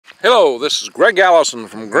Hello, this is Greg Allison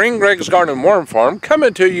from Green Greg's Garden and Worm Farm,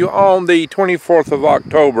 coming to you on the 24th of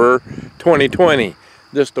October 2020,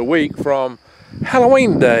 just a week from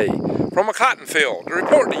Halloween Day, from a cotton field, to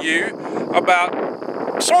report to you about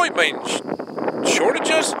soybean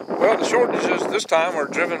shortages. Well, the shortages this time are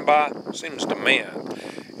driven by, seems, demand.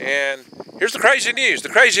 And here's the crazy news. The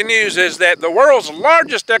crazy news is that the world's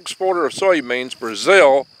largest exporter of soybeans,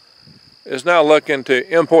 Brazil, is now looking to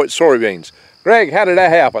import soybeans. Greg, how did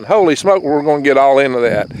that happen? Holy smoke, we're going to get all into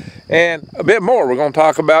that. And a bit more, we're going to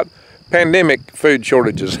talk about pandemic food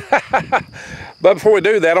shortages. But before we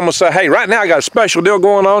do that, I'm going to say, hey, right now I got a special deal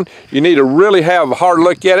going on. You need to really have a hard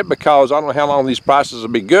look at it because I don't know how long these prices will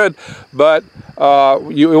be good, but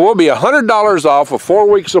it will be $100 off a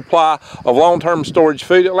 4-week supply of long-term storage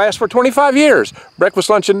food. It lasts for 25 years.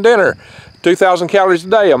 Breakfast, lunch, and dinner. 2,000 calories a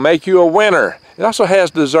day. It'll make you a winner. It also has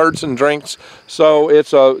desserts and drinks, so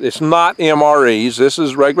it's not MREs. This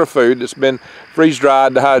is regular food. It's been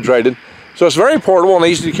freeze-dried, dehydrated. So it's very portable and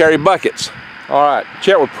easy to carry buckets. All right,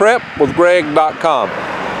 check with prepwithgreg.com.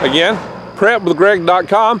 Again,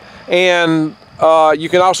 prepwithgreg.com, and you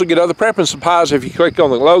can also get other prepping supplies if you click on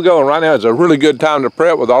the logo, and right now is a really good time to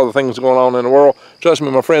prep with all the things going on in the world. Trust me,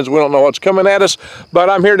 my friends, we don't know what's coming at us, but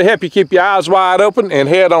I'm here to help you keep your eyes wide open and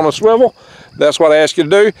head on a swivel. That's what I ask you to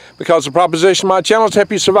do, because the proposition of my channel is to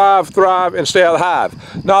help you survive, thrive, and stay out of the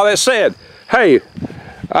hive. Now, that said, hey,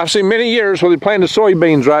 I've seen many years where they planted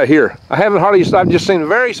soybeans right here. I've just seen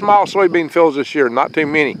very small soybean fields this year, not too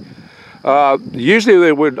many. Usually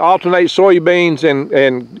they would alternate soybeans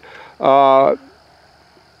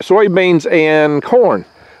and corn.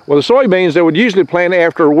 Well, the soybeans, they would usually plant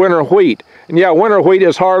after winter wheat. And yeah, winter wheat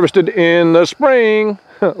is harvested in the spring,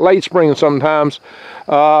 late spring sometimes.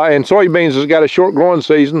 And soybeans has got a short growing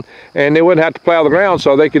season, and they wouldn't have to plow the ground,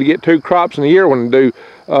 so they could get 2 crops in a year when they do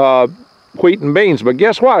wheat and beans. But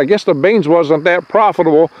guess what? I guess the beans wasn't that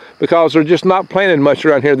profitable because they're just not planted much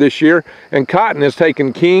around here this year, and cotton is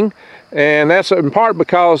taking king. And that's in part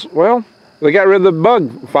because, well, they got rid of the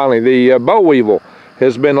bug finally. The boll weevil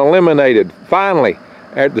has been eliminated finally,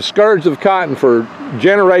 at the scourge of cotton for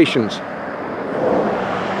generations,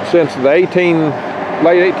 since the late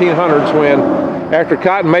 1800s, when after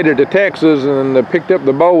cotton made it to Texas and they picked up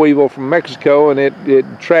the boll weevil from Mexico, and it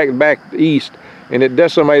tracked back east, and it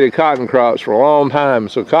decimated cotton crops for a long time.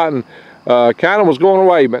 So cotton kind of was going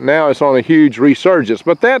away, but now it's on a huge resurgence.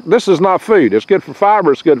 But this is not food. It's good for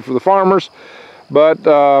fiber, it's good for the farmers, but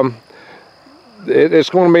it's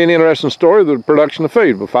going to be an interesting story, the production of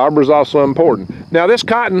food, but fiber is also important. Now this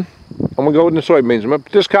cotton, I'm going to go into soybeans, but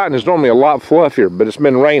this cotton is normally a lot fluffier, but it's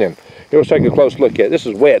been raining. Here, let's take a close look at it. This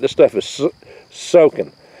is wet. This stuff is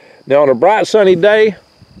soaking. Now on a bright sunny day,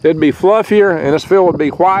 it'd be fluffier and this field would be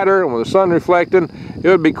whiter, and with the sun reflecting, it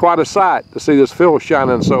would be quite a sight to see this field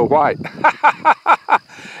shining so white.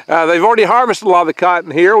 They've already harvested a lot of the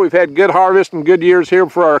cotton here. We've had good harvest and good years here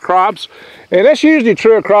for our crops, and that's usually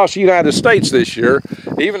true across the United States this year,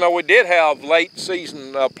 even though we did have late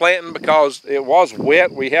season planting because it was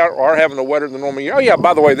wet. We are having a wetter than normal year. Oh yeah,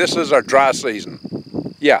 by the way, this is our dry season.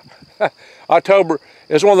 Yeah. October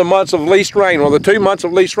is one of the months of least rain, one of the 2 months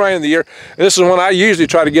of least rain of the year. And this is when I usually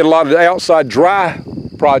try to get a lot of the outside dry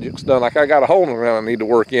projects done. Like I got a hole in the ground I need to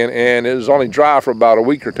work in, and it was only dry for about a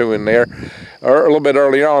week or 2 in there, or a little bit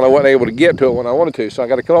earlier on. I wasn't able to get to it when I wanted to, so I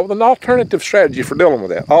got to come up with an alternative strategy for dealing with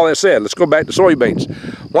that. All that said, let's go back to soybeans.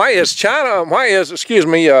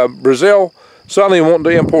 Brazil suddenly wanting to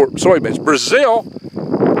import soybeans? Brazil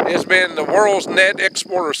has been the world's net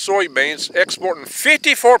exporter of soybeans, exporting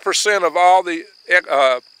 54% of all the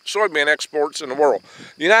soybean exports in the world.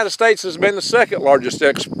 The United States has been the second largest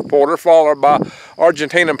exporter, followed by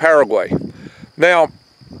Argentina and Paraguay. Now,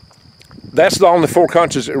 that's the only 4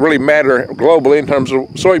 countries that really matter globally in terms of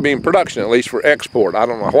soybean production, at least for export. I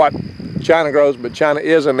don't know what China grows, but China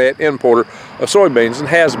is a net importer of soybeans and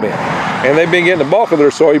has been. And they've been getting the bulk of their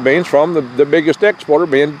soybeans from the biggest exporter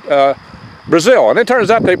being Brazil. And it turns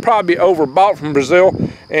out they probably overbought from Brazil,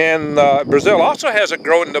 and Brazil also has a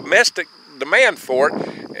growing domestic demand for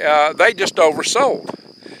it. They just oversold,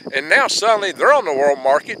 and now suddenly they're on the world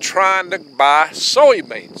market trying to buy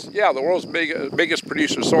soybeans. Yeah, the world's biggest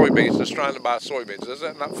producer of soybeans is trying to buy soybeans. Is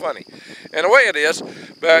that not funny? And the way it is,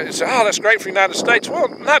 but it's, oh, that's great for the United States. Well,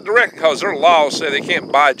 not directly, because their laws say they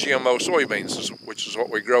can't buy GMO soybeans, which is what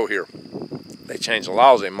we grow here. They change the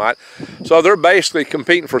laws, they might. So they're basically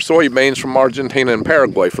competing for soybeans from Argentina and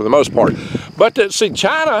Paraguay for the most part. But see,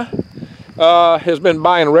 China has been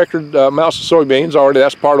buying record amounts of soybeans already.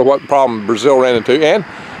 That's part of what problem Brazil ran into, and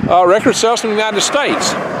record sales in the United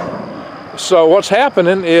States. So what's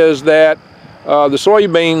happening is that the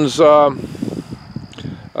soybeans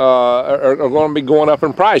are going to be going up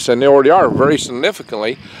in price, and they already are very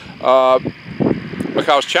significantly,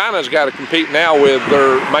 because China's got to compete now with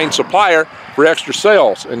their main supplier for extra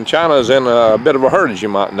sales, and China's in a bit of a hurry, as you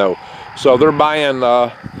might know. So they're buying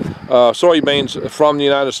soybeans from the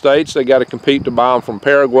United States. They got to compete to buy them from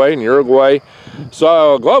Paraguay and Uruguay.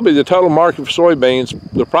 So globally, the total market for soybeans,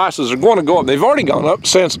 the prices are going to go up. They've already gone up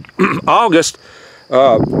since August.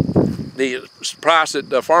 The price that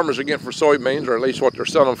the farmers are getting for soybeans, or at least what they're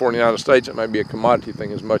selling for in the United States, it may be a commodity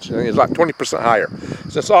thing as much as it's like 20% higher.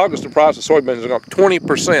 Since August, the price of soybeans is going up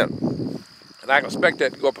 20%. And I can expect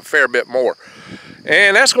that to go up a fair bit more.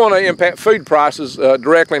 And that's going to impact food prices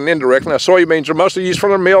directly and indirectly. Now, soybeans are mostly used for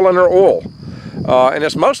their meal and their oil. And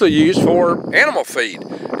it's mostly used for animal feed.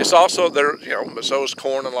 It's also, but so is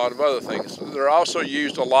corn and a lot of other things. They're also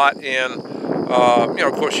used a lot in,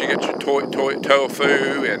 of course, you get your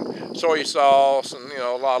tofu and soy sauce and,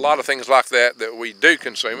 a lot of things like that that we do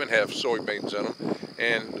consume and have soybeans in them.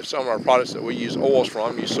 And some of our products that we use oils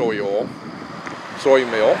from, use soy oil, soy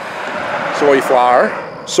meal, soy flour,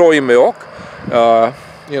 soy milk. That's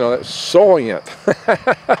soyant.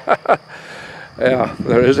 Yeah,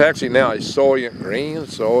 there is actually now a soyant green,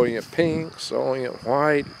 soyant pink, soyant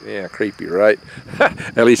white. Yeah, creepy, right?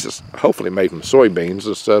 At least it's hopefully made from soybeans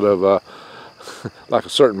instead of like a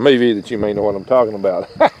certain movie that you may know what I'm talking about.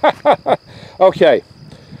 Okay,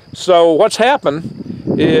 so what's happened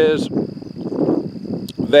is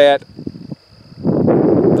that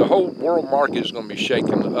the whole world market is going to be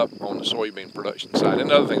shaken up on the soybean production side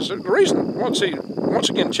and other things. So the reason, once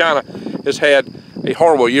again, China has had a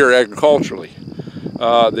horrible year agriculturally.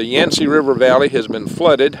 The Yangtze River Valley has been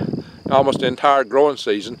flooded almost the entire growing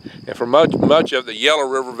season, and for much of the Yellow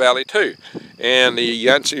River Valley too. And the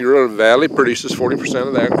Yangtze River Valley produces 40%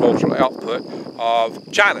 of the agricultural output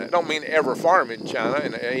of China. It don't mean every farm in China,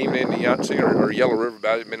 and even in the Yangtze or Yellow River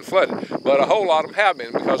Valley, have been flooded. But a whole lot of them have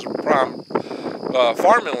been, because prime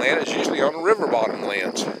farming land is usually on the river bottom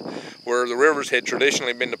lands, where the rivers had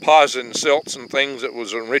traditionally been depositing silts and things that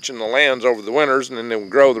was enriching the lands over the winters, and then they would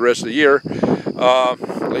grow the rest of the year.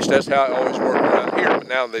 At least that's how it always worked around here. But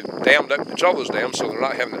now they've dammed up and controlled those dams, so they're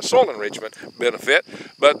not having that soil enrichment benefit.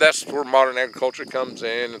 But that's where modern agriculture comes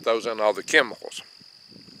in and throws in all the chemicals.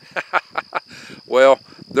 Well,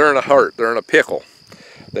 they're in a hurt. They're in a pickle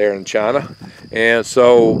there in China. And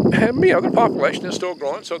so, their population is still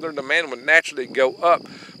growing, so their demand would naturally go up.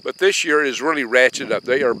 But this year is really ratcheted up.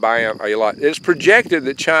 They are buying a lot. It's projected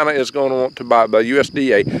that China is going to want to buy, by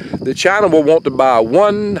USDA, that China will want to buy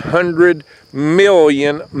 100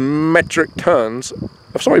 million metric tons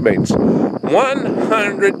of soybeans.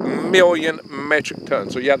 100 million metric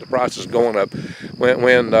tons. So yeah, the price is going up.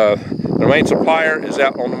 When their main supplier is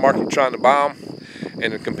out on the market trying to buy them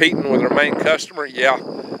and they're competing with their main customer, yeah,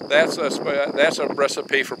 that's a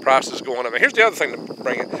recipe for prices going up. And here's the other thing to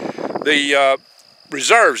bring it. The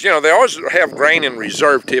reserves, they always have grain in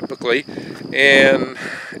reserve typically, and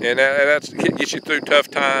that gets you through tough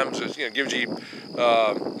times. It gives you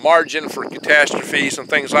margin for catastrophes and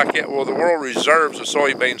things like that. Well, the world reserves of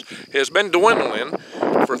soybeans has been dwindling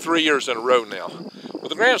for 3 years in a row now. With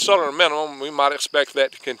the grand solar minimum, we might expect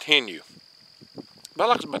that to continue.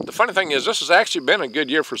 But the funny thing is, this has actually been a good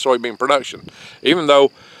year for soybean production, even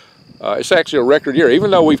though it's actually a record year, even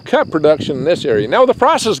though we've cut production in this area. Now, with the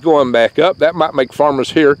prices going back up, that might make farmers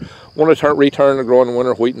here want to return to growing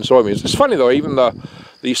winter wheat and soybeans. It's funny, though, even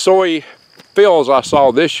the soy fields I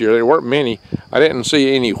saw this year, there weren't many. I didn't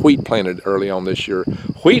see any wheat planted early on this year.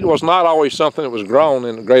 Wheat was not always something that was grown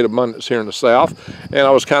in great abundance here in the South, and I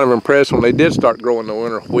was kind of impressed when they did start growing the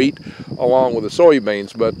winter wheat along with the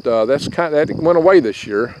soybeans, but that went away this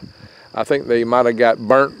year. I think they might have got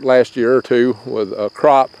burnt last year or two with a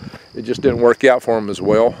crop. It just didn't work out for them as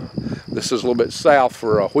well. This is a little bit south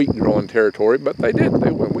for a wheat growing territory, but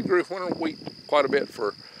we grew winter wheat quite a bit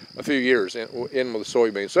for a few years in with the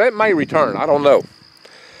soybeans. So it may return, I don't know.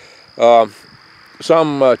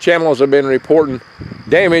 Some channels have been reporting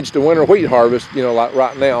damage to winter wheat harvest, like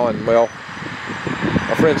right now, and well,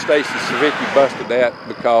 my friend Stacy Savicki busted that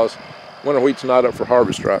because winter wheat's not up for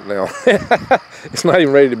harvest right now. It's not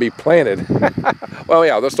even ready to be planted. Well,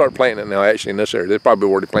 yeah, they'll start planting it now actually in this area. They're probably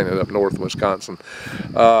already planted it up north of Wisconsin.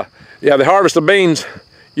 Yeah, they harvest the beans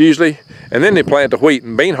usually, and then they plant the wheat,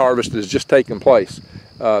 and bean harvest is just taking place.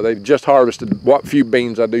 They've just harvested what few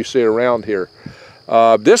beans I do see around here.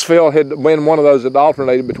 This field had been one of those that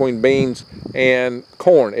alternated between beans and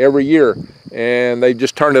corn every year, and they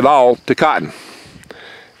just turned it all to cotton.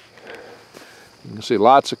 You can see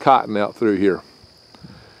lots of cotton out through here.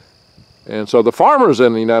 And so the farmers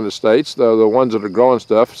in the United States, the ones that are growing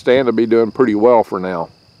stuff, stand to be doing pretty well for now.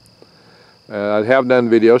 I have done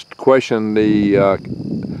videos to question the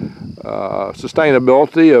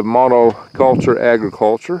sustainability of monoculture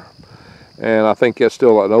agriculture, and I think that's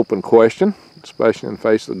still an open question, especially in the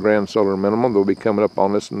face of the grand solar minimum. They'll be coming up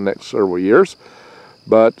on this in the next several years.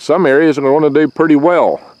 But some areas are going to do pretty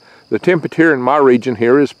well. The temperature in my region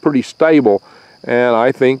here is pretty stable, and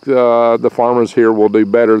I think the farmers here will do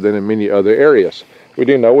better than in many other areas. We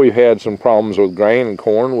do know we've had some problems with grain and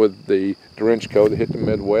corn with the Derecho that hit the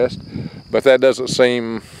Midwest, but that doesn't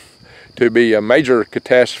seem to be a major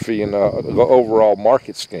catastrophe in the overall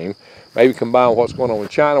market scheme. Maybe combined with what's going on in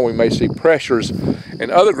China, we may see pressures in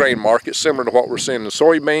other grain markets similar to what we're seeing in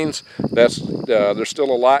soybeans. There's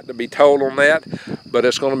still a lot to be told on that, but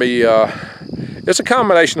it's going to be it's a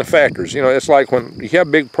combination of factors. You know, it's like when you have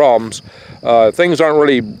big problems, things aren't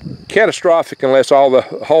really catastrophic unless all the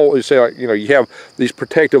whole, you have these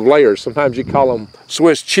protective layers. Sometimes you call them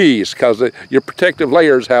Swiss cheese because your protective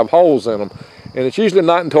layers have holes in them. And it's usually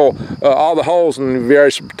not until all the holes in the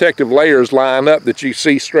various protective layers line up that you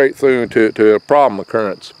see straight through to a problem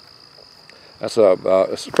occurrence. That's a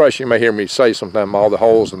expression you may hear me say sometime, all the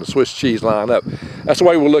holes in the Swiss cheese line up. That's the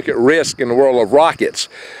way we look at risk in the world of rockets.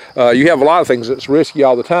 You have a lot of things that's risky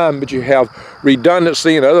all the time, but you have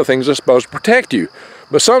redundancy and other things that's supposed to protect you.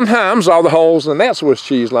 But sometimes all the holes in that Swiss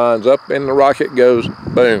cheese lines up and the rocket goes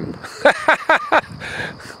boom.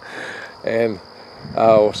 And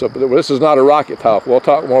so this is not a rocket talk. We'll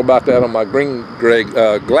talk more about that on my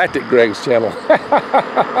Galactic Greg's channel.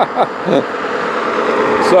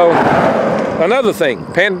 So another thing,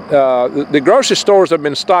 the grocery stores have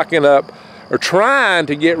been stocking up or trying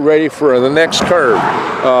to get ready for the next curve,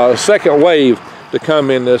 second wave to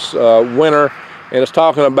come in this winter, and it's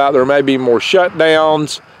talking about there may be more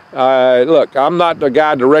shutdowns. Look, I'm not the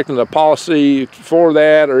guy directing the policy for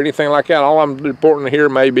that or anything like that. All I'm reporting here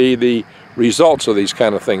may be the results of these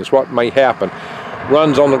kind of things, what may happen,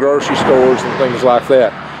 runs on the grocery stores and things like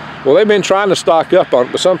that. Well, they've been trying to stock up on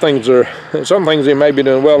it, but some things they may be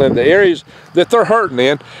doing well in. The areas that they're hurting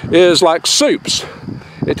in is like soups.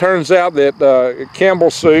 It turns out that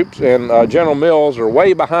Campbell Soups and General Mills are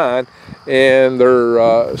way behind in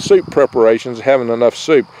their soup preparations, having enough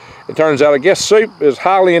soup. It turns out, I guess, soup is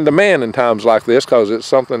highly in demand in times like this because it's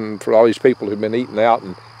something for all these people who've been eating out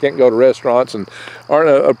and can't go to restaurants and aren't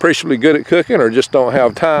appreciably good at cooking or just don't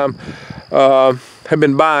have time, have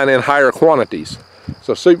been buying in higher quantities.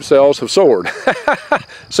 So soup sales have soared.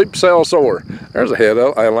 Soup sales soar. There's a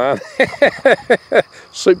headline.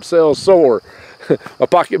 Soup sales soar. A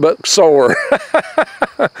pocketbook sore.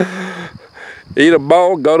 Eat a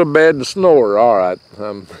bowl, go to bed and snore. All right.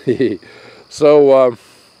 So,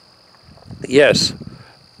 yes,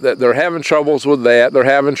 they're having troubles with that. They're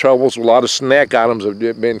having troubles with a lot of snack items have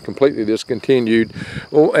been completely discontinued.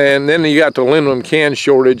 Well, and then you got the aluminum can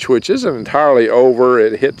shortage, which isn't entirely over.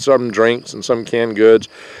 It hit some drinks and some canned goods.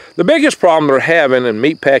 The biggest problem they're having in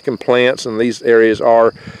meat packing plants in these areas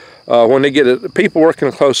are when they get people working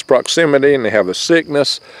in close proximity and they have a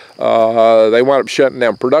sickness, they wind up shutting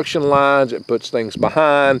down production lines. It puts things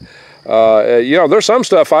behind. There's some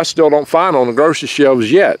stuff I still don't find on the grocery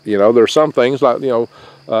shelves yet. There's some things like,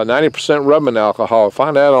 90% rubbing alcohol.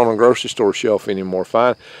 Find that on a grocery store shelf anymore.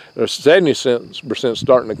 There's 70%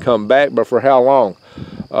 starting to come back, but for how long?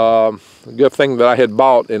 A good thing that I had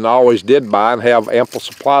bought and always did buy and have ample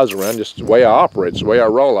supplies around, just the way I operate, it's the way I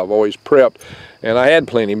roll. I've always prepped, and I had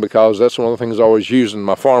plenty because that's one of the things I always use in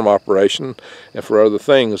my farm operation and for other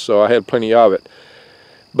things, so I had plenty of it.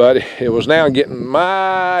 But it was now getting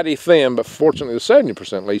mighty thin, but fortunately the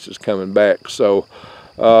 70% at least is coming back. So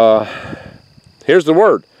here's the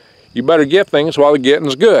word. You better get things while the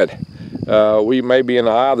getting's good. We may be in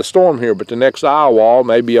the eye of the storm here, but the next eye wall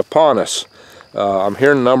may be upon us. I'm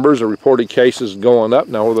hearing numbers of reported cases going up.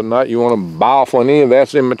 Now, whether or not you want to buy off on any of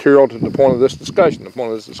that's immaterial to the point of this discussion. The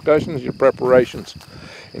point of this discussion is your preparations.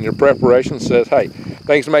 And your preparation says, hey,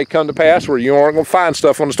 things may come to pass where you aren't going to find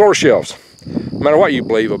stuff on the store shelves. No matter what you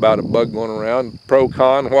believe about a bug going around, pro,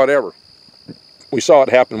 con, whatever. We saw it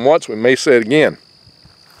happen once, we may see it again.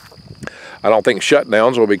 I don't think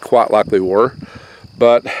shutdowns will be quite like they were,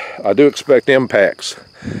 but I do expect impacts.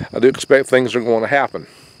 I do expect things are going to happen.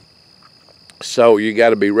 So you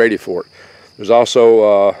got to be ready for it. There's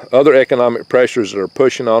also other economic pressures that are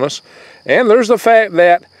pushing on us. And there's the fact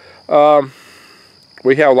that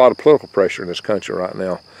we have a lot of political pressure in this country right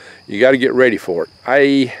now. You got to get ready for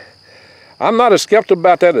it. I'm not as skeptical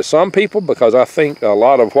about that as some people, because I think a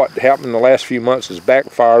lot of what happened in the last few months has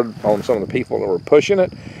backfired on some of the people that were pushing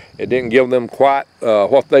it. It didn't give them quite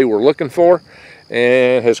what they were looking for,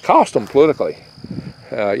 and has cost them politically.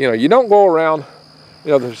 You don't go around,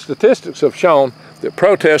 the statistics have shown that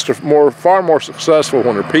protests are far more successful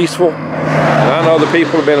when they're peaceful. And I know the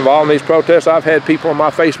people have been involved in these protests. I've had people on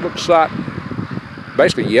my Facebook site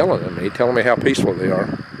basically yelling at me, telling me how peaceful they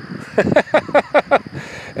are.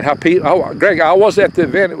 And how oh, Greg, I was at the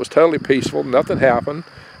event. It was totally peaceful. Nothing happened.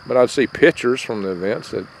 But I'd see pictures from the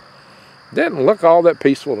events that didn't look all that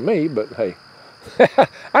peaceful to me. But hey,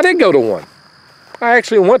 I did go to one. I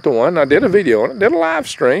actually went to one. I did a video on it, did a live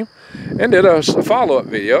stream, and did a follow-up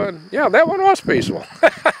video. And yeah, that one was peaceful.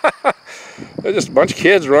 There's just a bunch of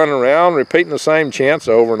kids running around repeating the same chants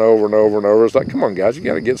over and over and over and over. It's like, come on, guys, you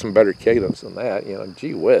got to get some better cadence than that. You know,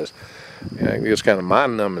 gee whiz. You know, you just kind of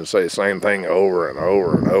mind them and say the same thing over and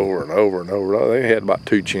over and over and over and over. They had about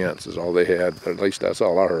 2 chants is all they had. At least that's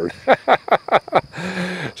all I heard.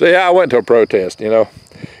 So yeah, I went to a protest, you know.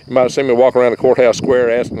 You might have seen me walk around the courthouse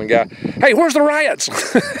square asking the guy, hey, where's the riots?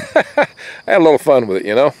 I had a little fun with it,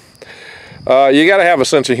 you know. You got to have a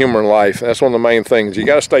sense of humor in life. That's one of the main things. You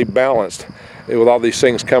got to stay balanced with all these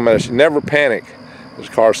things coming at you. Never panic. This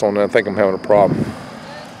car's slowing down. I think I'm having a problem.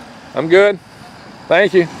 I'm good.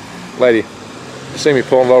 Thank you. Lady, you see me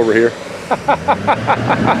pulling over here.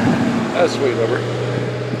 That's sweet of her.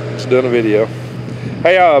 Just doing a video.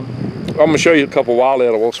 Hey, I'm going to show you a couple wild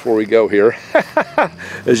edibles before we go here.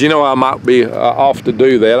 As you know, I might be off to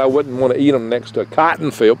do that. I wouldn't want to eat them next to a cotton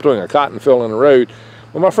field, putting a cotton field in the road.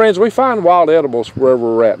 Well, my friends, we find wild edibles wherever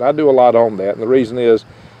we're at. And I do a lot on that, and the reason is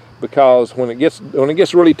because when it gets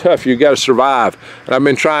really tough, you got to survive. And I've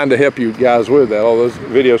been trying to help you guys with that. All those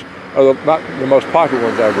videos are not the most popular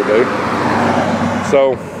ones I ever do.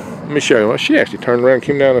 So let me show you. Well, she actually turned around and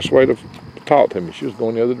came down this way to talk to me. She was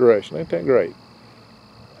going the other direction. Ain't that great?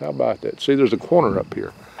 How about that? See, there's a corner up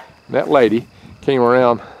here. And that lady came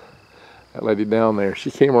around. That lady down there,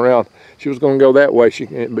 she came around. She was going to go that way,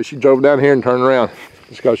 but she drove down here and turned around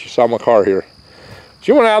just because she saw my car here.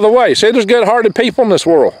 She went out of the way. See, there's good-hearted people in this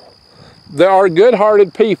world. There are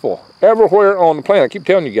good-hearted people everywhere on the planet. I keep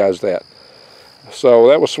telling you guys that. So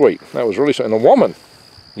that was sweet. That was really sweet. And a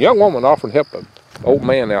young woman offered help an old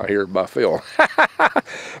man out here by Phil.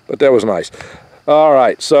 But that was nice. All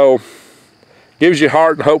right, so gives you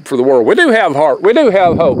heart and hope for the world. We do have heart. We do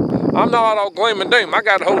have hope. I'm not all gloom and doom. I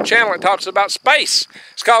got a whole channel that talks about space.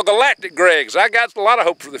 It's called Galactic Gregs. I got a lot of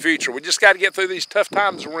hope for the future. We just got to get through these tough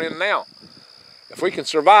times we're in now. If we can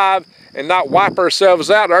survive and not wipe ourselves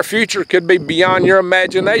out, our future could be beyond your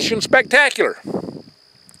imagination spectacular.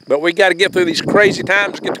 But we got to get through these crazy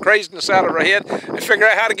times, get the craziness out of our head, and figure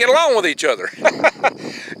out how to get along with each other.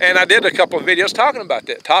 And I did a couple of videos talking about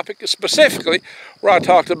that topic specifically, where I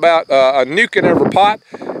talked about a nuke in every pot,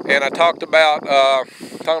 and I talked about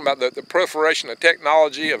the proliferation of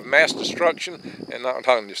technology of mass destruction, and not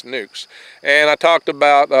talking just nukes. And I talked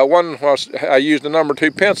about I used the number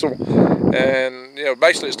 2 pencil. And you know,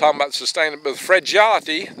 basically it's talking about the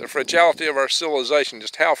fragility of our civilization,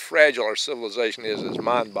 just how fragile our civilization is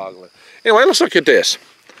mind-boggling. Anyway, let's look at this.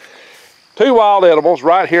 2 wild edibles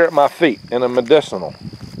right here at my feet, and a medicinal.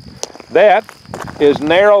 That is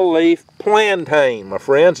narrow-leaf plantain, my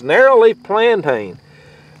friends, narrow-leaf plantain.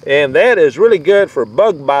 And that is really good for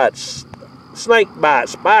bug bites, snake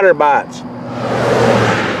bites, spider bites.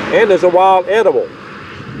 And is a wild edible.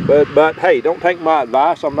 But hey, don't take my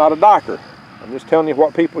advice. I'm not a doctor. I'm just telling you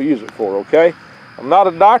what people use it for, okay? I'm not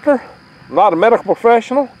a doctor. I'm not a medical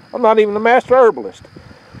professional. I'm not even a master herbalist.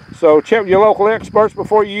 So check with your local experts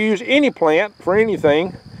before you use any plant for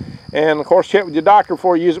anything. And of course, check with your doctor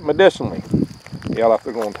before you use it medicinally. Y'all have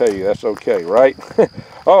to go and tell you that's okay, right?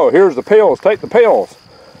 Oh, here's the pills. Take the pills.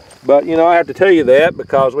 But, you know, I have to tell you that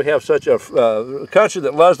because we have such a country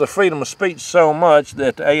that loves the freedom of speech so much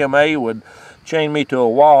that the AMA would chain me to a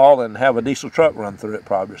wall and have a diesel truck run through it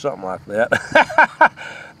probably, or something like that.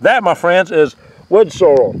 That, my friends, is wood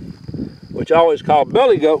sorrel, which I always call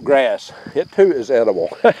belly goat grass. It too is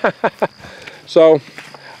edible. So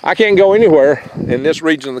I can't go anywhere in this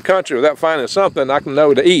region of the country without finding something I can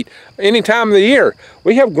know to eat any time of the year.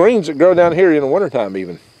 We have greens that grow down here in the wintertime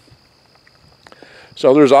even.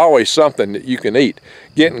 So there's always something that you can eat.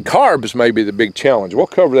 Getting carbs may be the big challenge. We'll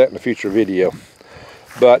cover that in a future video.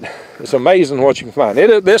 But it's amazing what you can find.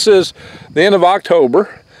 This is the end of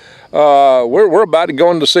October. We're about to go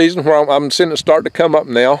into the season where I'm seeing it start to come up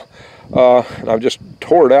now. And I've just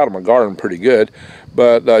tore it out of my garden pretty good.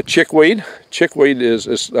 But chickweed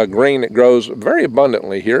is a green that grows very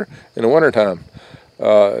abundantly here in the wintertime.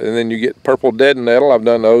 And then you get purple dead nettle. I've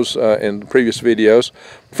done those in previous videos.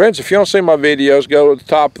 Friends, if you don't see my videos, go to the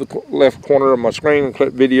top of the left corner of my screen and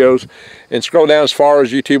click videos and scroll down as far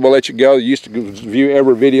as YouTube will let you go. You used to view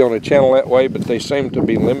every video on the channel that way, but they seem to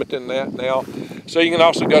be limiting that now. So you can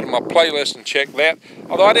also go to my playlist and check that.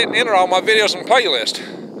 Although I didn't enter all my videos in the playlist,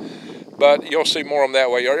 but you'll see more of them that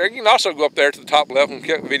way. Or you can also go up there to the top left and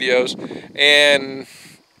click videos and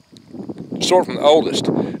sort from the oldest.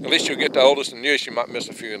 At least you'll get the oldest and newest. You might miss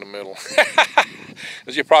a few in the middle.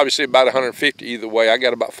 As you'll probably see about 150 either way. I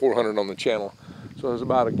got about 400 on the channel. So there's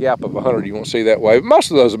about a gap of 100 you won't see that way. But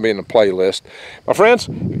most of those will be in the playlist. My friends,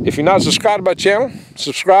 if you're not subscribed to my channel,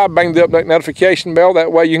 subscribe, bang the update notification bell.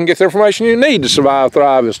 That way you can get the information you need to survive,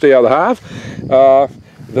 thrive, and stay out of the hive.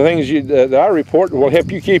 The things that I report will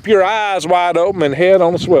help you keep your eyes wide open and head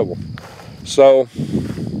on a swivel. So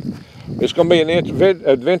it's going to be an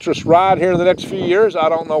adventurous ride here in the next few years. I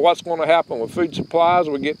don't know what's going to happen with food supplies as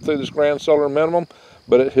we get through this grand solar minimum,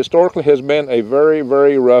 but it historically has been a very,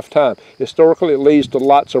 very rough time. Historically, it leads to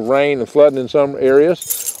lots of rain and flooding in some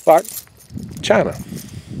areas, like China.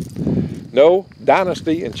 No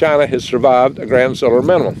dynasty in China has survived a grand solar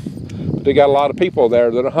minimum, but they got a lot of people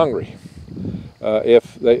there that are hungry.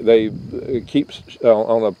 If they keep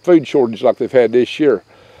on a food shortage like they've had this year,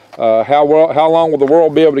 how long will the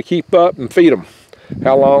world be able to keep up and feed them?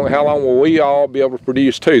 How long will we all be able to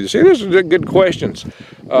produce too? See, these are good questions.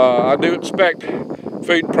 I do expect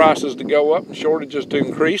food prices to go up and shortages to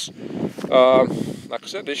increase. Like I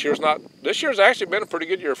said, this year's actually been a pretty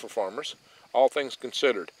good year for farmers, all things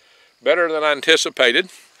considered. Better than I anticipated.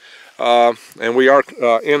 And we are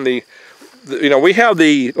in the we have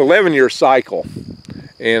the 11-year cycle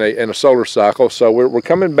in a solar cycle, so we're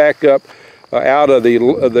coming back up out of the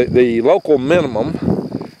local minimum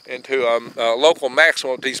into a local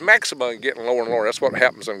maximum. These maxima are getting lower and lower. That's what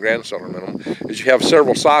happens on grand solar minimum, is you have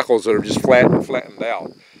several cycles that are just flattened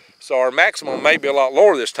out. So our maximum may be a lot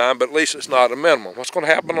lower this time, but at least it's not a minimum. What's going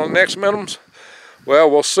to happen on the next minimums? Well,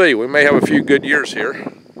 we'll see. We may have a few good years here.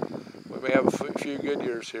 But we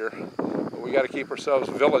got to keep ourselves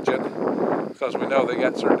vigilant, because we know they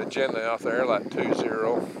got certain agenda out there like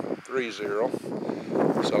 2-0,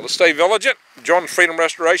 3-0. So let's stay vigilant. Join the Freedom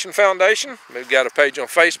Restoration Foundation. We've got a page on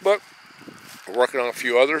Facebook. We're working on a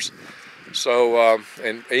few others. So,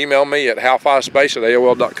 and email me at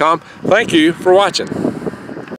halfispace@aol.com. Thank you for watching.